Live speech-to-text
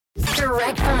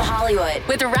Direct from Hollywood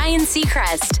with Ryan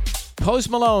Seacrest. Post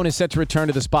Malone is set to return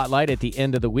to the spotlight at the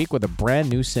end of the week with a brand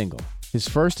new single. His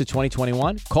first of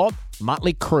 2021, called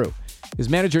Motley Crue. His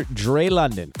manager, Dre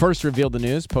London, first revealed the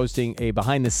news, posting a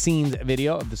behind-the-scenes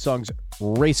video of the song's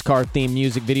race car-themed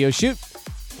music video shoot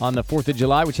on the 4th of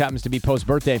July, which happens to be Post's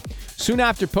birthday. Soon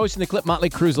after posting the clip, Motley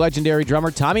Crue's legendary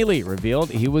drummer Tommy Lee revealed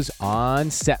he was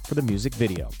on set for the music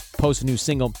video. Post's new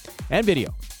single and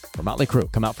video for Motley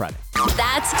Crue come out Friday.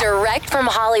 That's Direct from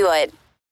Hollywood.